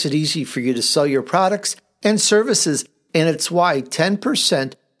 Shopify makes it easy for you to sell your products and services, and it's why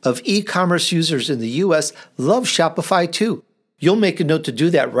 10% of e-commerce users in the U.S. love Shopify too. You'll make a note to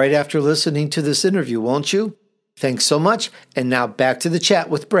do that right after listening to this interview, won't you? Thanks so much, and now back to the chat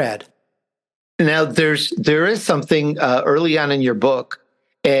with Brad. Now, there is something early on in your book,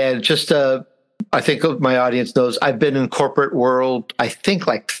 and just I think my audience knows I've been in corporate world, I think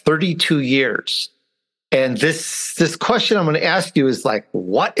like 32 years. And this question I'm going to ask you is like,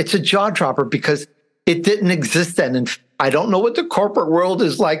 what? It's a jaw dropper because it didn't exist then. And I don't know what the corporate world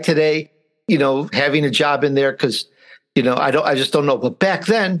is like today, having a job in there because, I just don't know. But back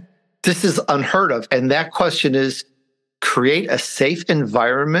then, this is unheard of. And that question is, create a safe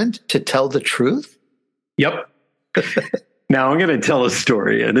environment to tell the truth? Yep. Now I'm going to tell a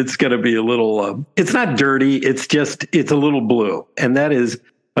story, and it's going to be a little, it's not dirty. It's a little blue. And that is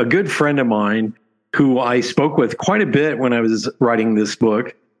a good friend of mine who I spoke with quite a bit when I was writing this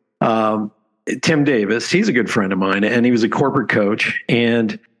book, Tim Davis. He's a good friend of mine, and he was a corporate coach.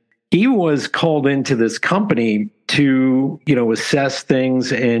 And he was called into this company to, assess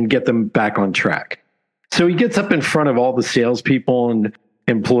things and get them back on track. So he gets up in front of all the salespeople and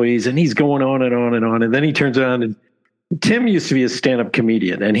employees, and he's going on and on and on. And then he turns around, and Tim used to be a stand-up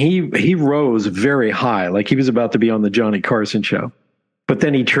comedian, and he rose very high, like he was about to be on the Johnny Carson show. But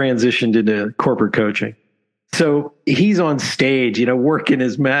then he transitioned into corporate coaching. So he's on stage, working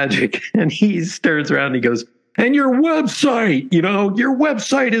his magic, and he turns around and he goes, and your website, your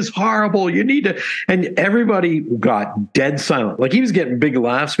website is horrible. You need to, and everybody got dead silent. Like he was getting big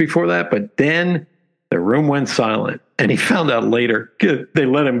laughs before that, but then the room went silent, and he found out later, they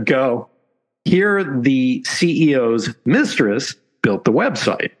let him go. Here, the CEO's mistress built the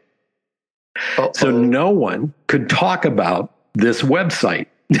website. Uh-oh. So no one could talk about this website.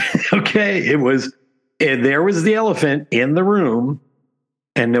 Okay. There was the elephant in the room,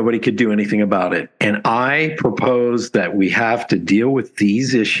 and nobody could do anything about it. And I propose that we have to deal with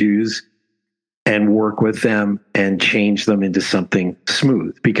these issues and work with them and change them into something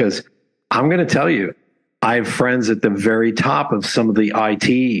smooth. Because I'm going to tell you, I have friends at the very top of some of the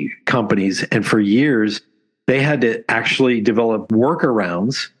IT companies, and for years, they had to actually develop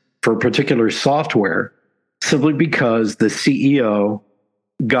workarounds for particular software simply because the CEO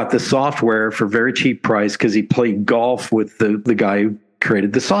got the software for very cheap price because he played golf with the guy who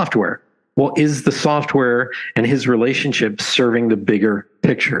created the software. Well, is the software and his relationship serving the bigger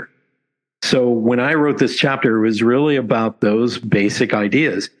picture? So when I wrote this chapter, it was really about those basic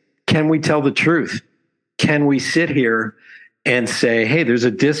ideas. Can we tell the truth? Can we sit here and say, hey, there's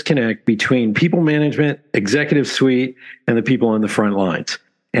a disconnect between people management, executive suite, and the people on the front lines?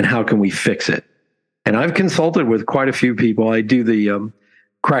 And how can we fix it? And I've consulted with quite a few people. I do the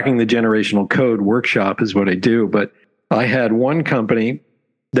cracking the generational code workshop is what I do. But I had one company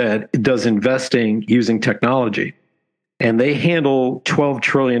that does investing using technology, and they handle $12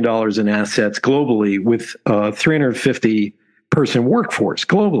 trillion in assets globally with a 350 person workforce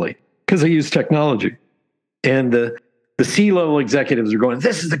globally because they use technology. And the C-level executives are going,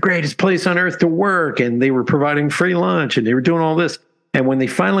 this is the greatest place on earth to work. And they were providing free lunch, and they were doing all this. And when they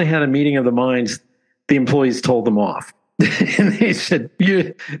finally had a meeting of the minds, the employees told them off. And they said,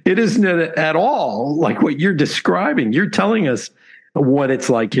 it isn't at all like what you're describing. You're telling us what it's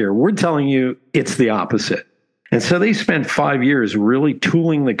like here. We're telling you it's the opposite. And so they spent 5 years really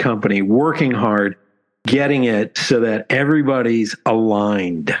tooling the company, working hard, getting it so that everybody's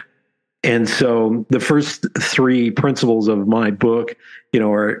aligned. And so the first three principles of my book,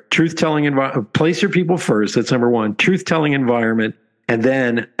 are truth-telling, place your people first. That's number one, truth-telling environment, and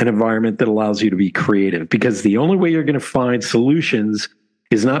then an environment that allows you to be creative. Because the only way you're going to find solutions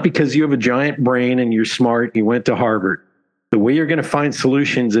is not because you have a giant brain and you're smart, you went to Harvard. The way you're going to find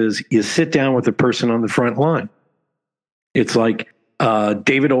solutions is you sit down with the person on the front line. It's like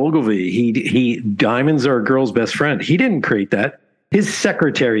David Ogilvy. He diamonds are a girl's best friend. He didn't create that. His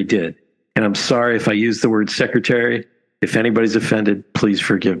secretary did. And I'm sorry if I use the word secretary. If anybody's offended, please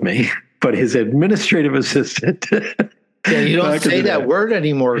forgive me. But his administrative assistant. Yeah, you don't say that word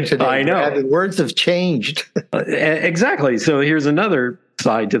anymore today. I know. The words have changed. Exactly. So here's another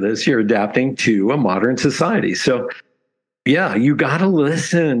side to this. You're adapting to a modern society. So yeah, you got to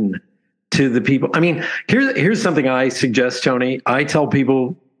listen to the people. I mean, here's something I suggest, Tony. I tell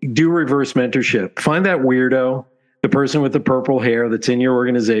people, do reverse mentorship. Find that weirdo, the person with the purple hair that's in your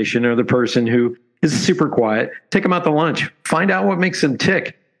organization, or the person who is super quiet. Take them out to lunch. Find out what makes them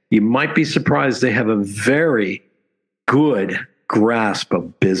tick. You might be surprised they have a very good grasp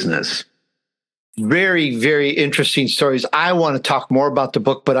of business. Very, very interesting stories. I want to talk more about the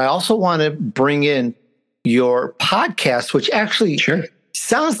book, but I also want to bring in your podcast, which actually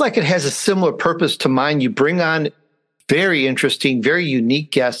sounds like it has a similar purpose to mine. You bring on very interesting, very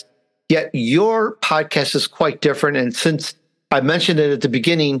unique guests, yet your podcast is quite different. And since I mentioned it at the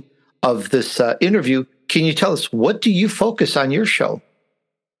beginning of this interview, can you tell us, what do you focus on your show?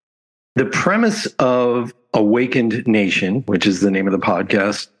 The premise of Awakened Nation, which is the name of the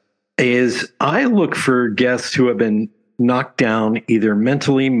podcast, is I look for guests who have been knocked down either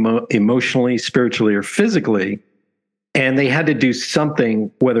mentally, emotionally, spiritually, or physically, and they had to do something,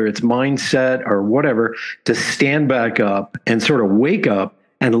 whether it's mindset or whatever, to stand back up and sort of wake up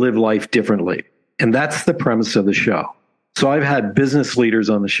and live life differently. And that's the premise of the show. So I've had business leaders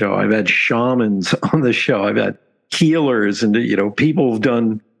on the show. I've had shamans on the show. I've had healers and, people who've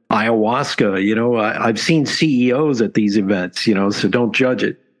done ayahuasca. I've seen CEOs at these events, so don't judge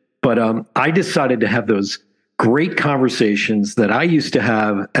it. But I decided to have those great conversations that I used to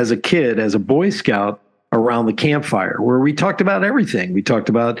have as a kid, as a Boy Scout, around the campfire, where we talked about everything. We talked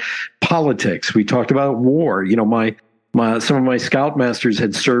about politics. We talked about war. Some of my scoutmasters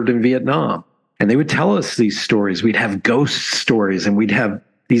had served in Vietnam, and they would tell us these stories. We'd have ghost stories, and we'd have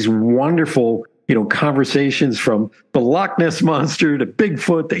these wonderful, conversations from the Loch Ness Monster to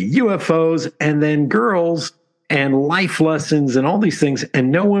Bigfoot, the UFOs, and then girls and life lessons and all these things.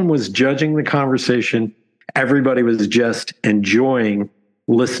 And no one was judging the conversation. Everybody was just enjoying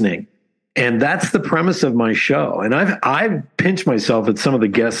listening. And that's the premise of my show. And I've pinched myself at some of the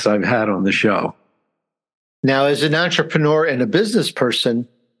guests I've had on the show. Now, as an entrepreneur and a business person,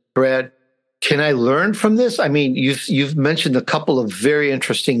 Brad, can I learn from this? I mean, you've mentioned a couple of very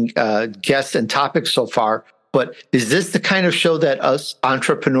interesting guests and topics so far, but is this the kind of show that us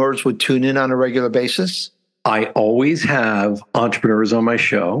entrepreneurs would tune in on a regular basis? I always have entrepreneurs on my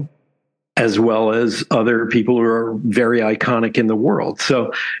show, as well as other people who are very iconic in the world.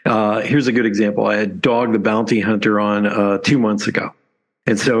 So here's a good example. I had Dog the Bounty Hunter on 2 months ago.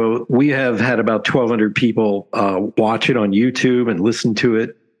 And so we have had about 1,200 people watch it on YouTube and listen to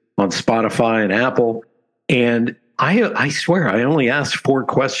it on Spotify and Apple. And I swear, I only asked 4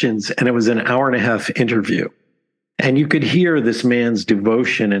 questions, and it was an hour-and-a-half interview. And you could hear this man's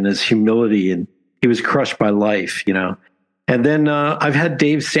devotion and his humility, and he was crushed by life, And then I've had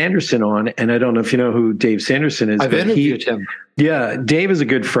Dave Sanderson on, and I don't know if you know who Dave Sanderson is. I've interviewed him. Yeah, Dave is a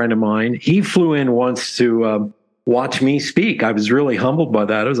good friend of mine. He flew in once to watch me speak. I was really humbled by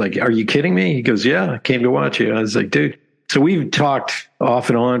that. I was like, "Are you kidding me?" He goes, "Yeah, I came to watch you." I was like, "Dude." So we've talked off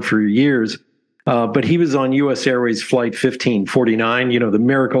and on for years, but he was on U.S. Airways Flight 1549, the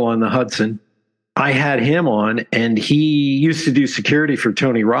Miracle on the Hudson. I had him on, and he used to do security for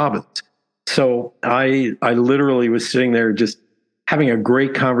Tony Robbins. So I literally was sitting there just having a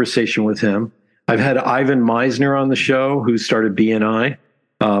great conversation with him. I've had Ivan Meisner on the show, who started BNI.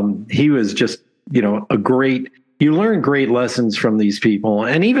 He was just, you learn great lessons from these people,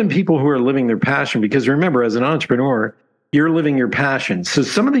 and even people who are living their passion, because remember, as an entrepreneur, you're living your passion. So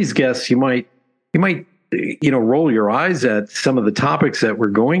some of these guests, you might, roll your eyes at some of the topics that we're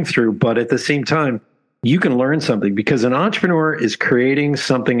going through, but at the same time, you can learn something, because an entrepreneur is creating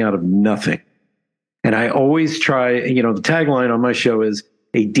something out of nothing. And I always try, the tagline on my show is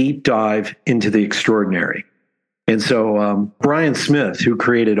a deep dive into the extraordinary. And so Brian Smith, who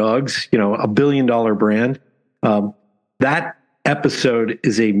created Uggs, $1 billion brand, that episode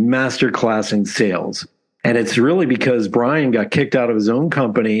is a masterclass in sales. And it's really because Brian got kicked out of his own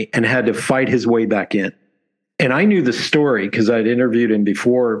company and had to fight his way back in. And I knew the story because I'd interviewed him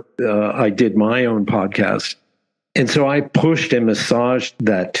before I did my own podcast. And so I pushed and massaged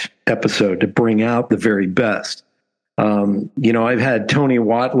that episode to bring out the very best. I've had Tony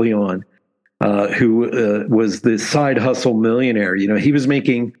Watley on, who was the side hustle millionaire. He was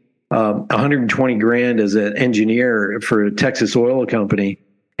making 120 grand as an engineer for a Texas oil company.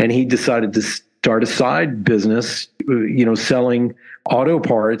 And he decided to start a side business, selling auto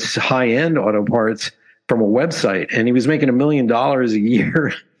parts, high-end auto parts from a website. And he was making $1 million a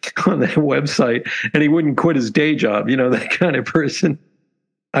year on that website, and he wouldn't quit his day job, that kind of person.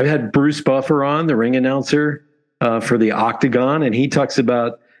 I've had Bruce Buffer on, the ring announcer for the Octagon, and he talks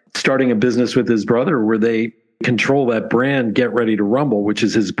about starting a business with his brother where they control that brand, Get Ready to Rumble, which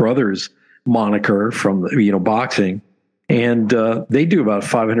is his brother's moniker from boxing, and they do about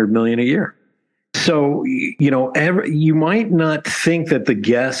 $500 million a year. So you might not think that the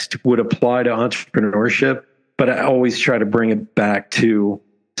guest would apply to entrepreneurship, but I always try to bring it back to,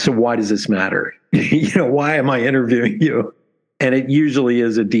 so why does this matter? Why am I interviewing you? And it usually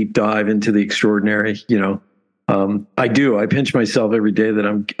is a deep dive into the extraordinary. I pinch myself every day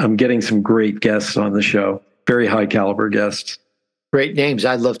that I'm getting some great guests on the show. Very high caliber guests. Great names.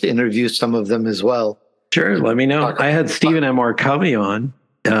 I'd love to interview some of them as well. Sure. Let me know. I had Stephen M. R. Covey on.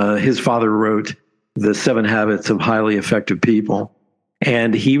 His father wrote The 7 Habits of Highly Effective People.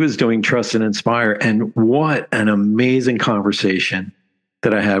 And he was doing Trust and Inspire. And what an amazing conversation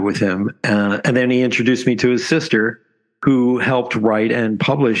that I had with him. And then he introduced me to his sister, who helped write and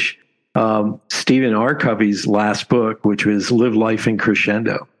publish Stephen R. Covey's last book, which was Live Life in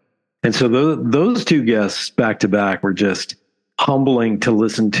Crescendo. And so those two guests back to back were just humbling to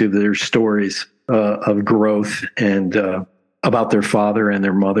listen to their stories of growth and about their father and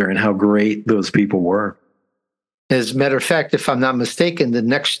their mother and how great those people were. As a matter of fact, if I'm not mistaken, the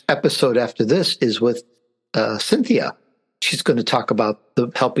next episode after this is with Cynthia. She's going to talk about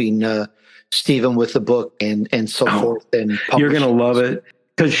helping Stephen with the book and so forth. And you're going to love it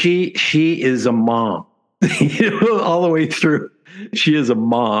because she is a mom all the way through. She is a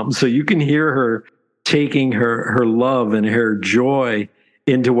mom. So you can hear her taking her love and her joy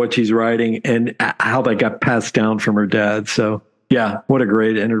into what she's writing and how that got passed down from her dad. So yeah, what a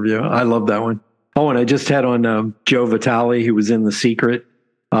great interview. I love that one. Oh, and I just had on Joe Vitale, who was in The Secret,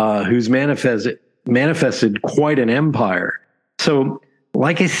 who's manifested quite an empire. So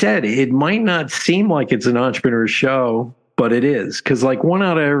like I said, it might not seem like it's an entrepreneur show, but it is, because like 1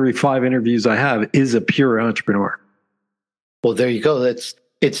 out of every 5 interviews I have is a pure entrepreneur. Well, there you go.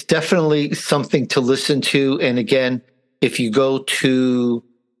 It's definitely something to listen to. And again, if you go to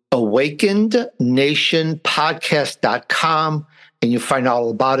awakenednationpodcast.com and you'll find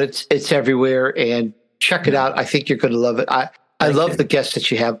all about it, it's everywhere, and check it out. I think you're going to love it. I love the guests that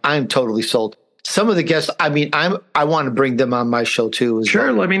you have. I'm totally sold. Some of the guests, I want to bring them on my show too.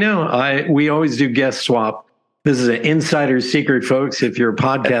 Sure, let me know. We always do guest swap. This is an insider's secret, folks. If you're a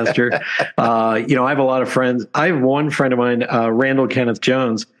podcaster, I have a lot of friends. I have one friend of mine, Randall Kenneth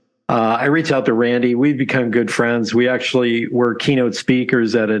Jones. I reach out to Randy. We've become good friends. We actually were keynote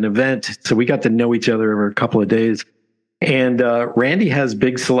speakers at an event, so we got to know each other over a couple of days. And Randy has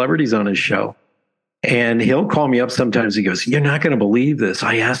big celebrities on his show. And he'll call me up sometimes. He goes, "You're not going to believe this.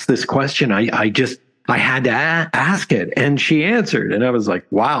 I asked this question. I had to ask it." And she answered. And I was like,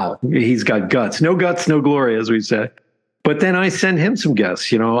 wow, he's got guts. No guts, no glory, as we say. But then I send him some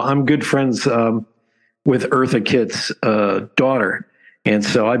guests. I'm good friends with Eartha Kitt's daughter. And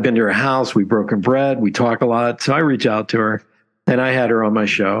so I've been to her house. We've broken bread. We talk a lot. So I reach out to her. And I had her on my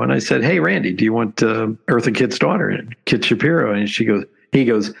show. And I said, "Hey, Randy, do you want Eartha Kitt's daughter, Kit Shapiro?" And he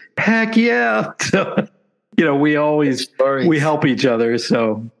goes, "Heck yeah." So, we help each other.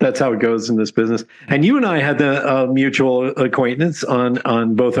 So that's how it goes in this business. And you and I had the mutual acquaintance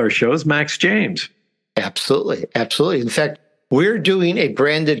on both our shows, Max James. Absolutely. Absolutely. In fact, we're doing a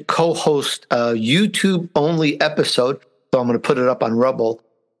branded co-host YouTube only episode. So I'm going to put it up on Rumble.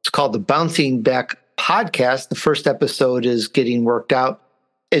 It's called the Bouncing Back Podcast. The first episode is getting worked out.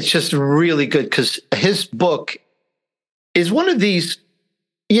 It's just really good because his book is one of these,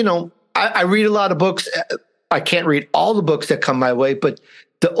 I read a lot of books. I can't read all the books that come my way, but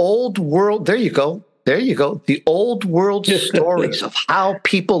the old world, there you go. The old world stories of how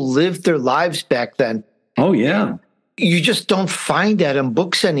people lived their lives back then. Oh, yeah. You just don't find that in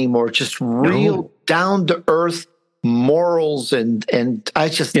books anymore. Just real down to earth morals. And I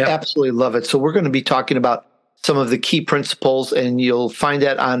just absolutely love it. So we're going to be talking about some of the key principles, and you'll find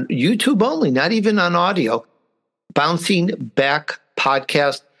that on YouTube only, not even on audio. Bouncing Back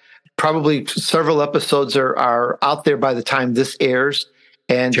Podcast. Probably several episodes are out there by the time this airs.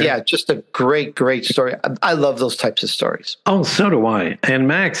 And sure. Just a great, great story. I love those types of stories. Oh, so do I. And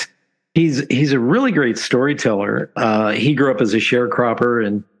Max, he's a really great storyteller. He grew up as a sharecropper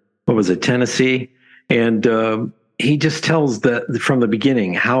in, Tennessee. And he just tells that from the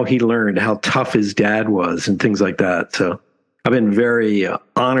beginning, how he learned, how tough his dad was and things like that. So I've been very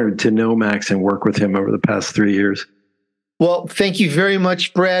honored to know Max and work with him over the past 3 years. Well, thank you very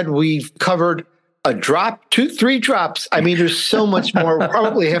much, Brad. We've covered a drop, 3 drops. I mean, there's so much more. We'll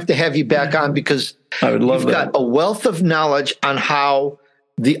probably have to have you back on because I would love you've that. got a wealth of knowledge on how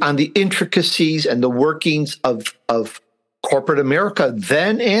the intricacies and the workings of corporate America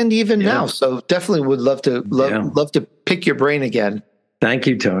then and even now. So definitely would love to pick your brain again. Thank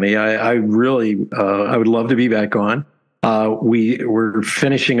you, Tony. I really I would love to be back on. We're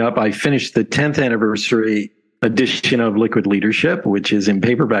finishing up. I finished the 10th anniversary edition of Liquid Leadership, which is in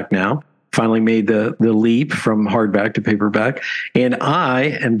paperback now. Finally made the leap from hardback to paperback. And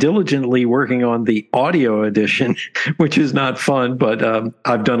I am diligently working on the audio edition, which is not fun, but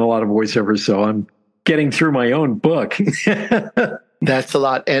I've done a lot of voiceovers, so I'm getting through my own book. That's a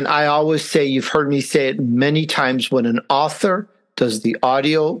lot. And I always say, you've heard me say it many times, when an author does the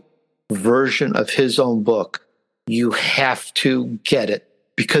audio version of his own book, you have to get it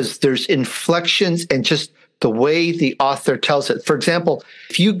because there's inflections and just the way the author tells it. For example,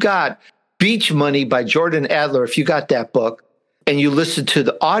 if you got Beach Money by Jordan Adler, if you got that book and you listen to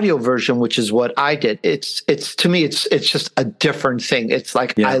the audio version, which is what I did, it's to me, it's just a different thing. It's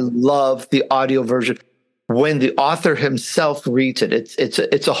like, I love the audio version. When the author himself reads it,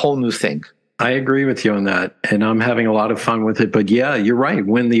 it's a whole new thing. I agree with you on that. And I'm having a lot of fun with it. But yeah, you're right.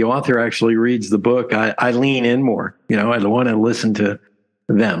 When the author actually reads the book, I lean in more. I want to listen to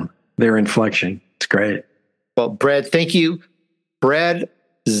them, their inflection. It's great. Well, Brad, thank you. Brad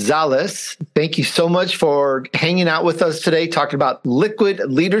Szollose, thank you so much for hanging out with us today, talking about Liquid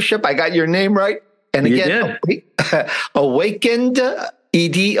Leadership. I got your name right. And again, Awakened,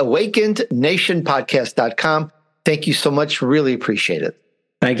 awakenednationpodcast.com. Thank you so much. Really appreciate it.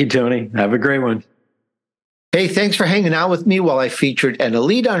 Thank you, Tony. Have a great one. Hey, thanks for hanging out with me while I featured an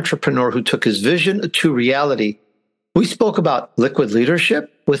elite entrepreneur who took his vision to reality. We spoke about liquid leadership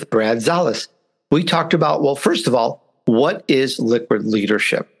with Brad Szollose. We talked about, well, first of all, what is liquid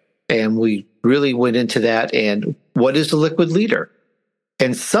leadership? And we really went into that. And what is a liquid leader?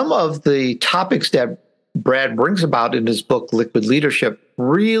 And some of the topics that Brad brings about in his book, Liquid Leadership,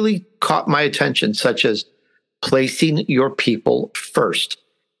 really caught my attention, such as placing your people first.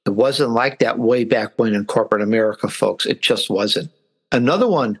 It wasn't like that way back when in corporate America, folks. It just wasn't. Another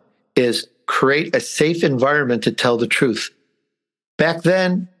one is create a safe environment to tell the truth. Back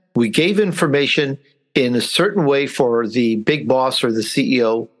then, we gave information in a certain way for the big boss or the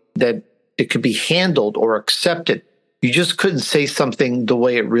CEO that it could be handled or accepted. You just couldn't say something the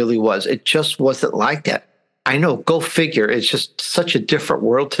way it really was. It just wasn't like that. I know, go figure. It's just such a different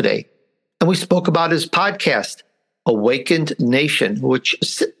world today. And we spoke about his podcast, Awakened Nation, which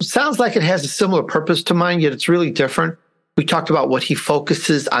sounds like it has a similar purpose to mine, yet it's really different. We talked about what he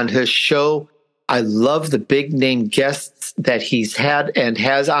focuses on his show. I love the big name guests that he's had and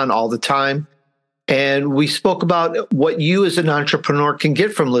has on all the time. And we spoke about what you as an entrepreneur can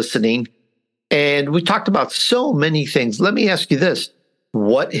get from listening. And we talked about so many things. Let me ask you this.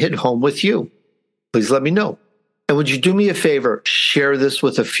 What hit home with you? Please let me know. And would you do me a favor? Share this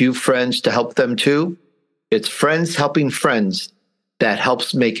with a few friends to help them too. It's friends helping friends that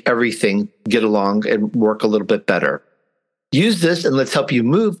helps make everything get along and work a little bit better. Use this and let's help you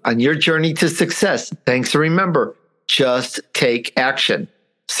move on your journey to success. Thanks, and remember, just take action.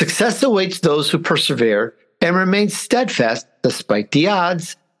 Success awaits those who persevere and remain steadfast despite the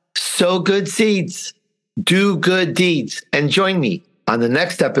odds. Sow good seeds, do good deeds, and join me on the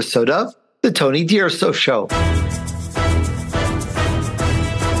next episode of The Tony DUrso Show.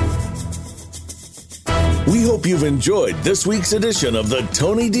 We hope you've enjoyed this week's edition of The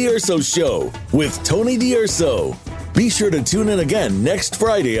Tony DUrso Show with Tony DUrso. Be sure to tune in again next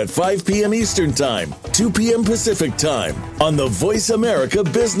Friday at 5 p.m. Eastern Time, 2 p.m. Pacific Time on the Voice America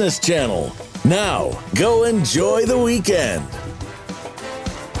Business Channel. Now, go enjoy the weekend.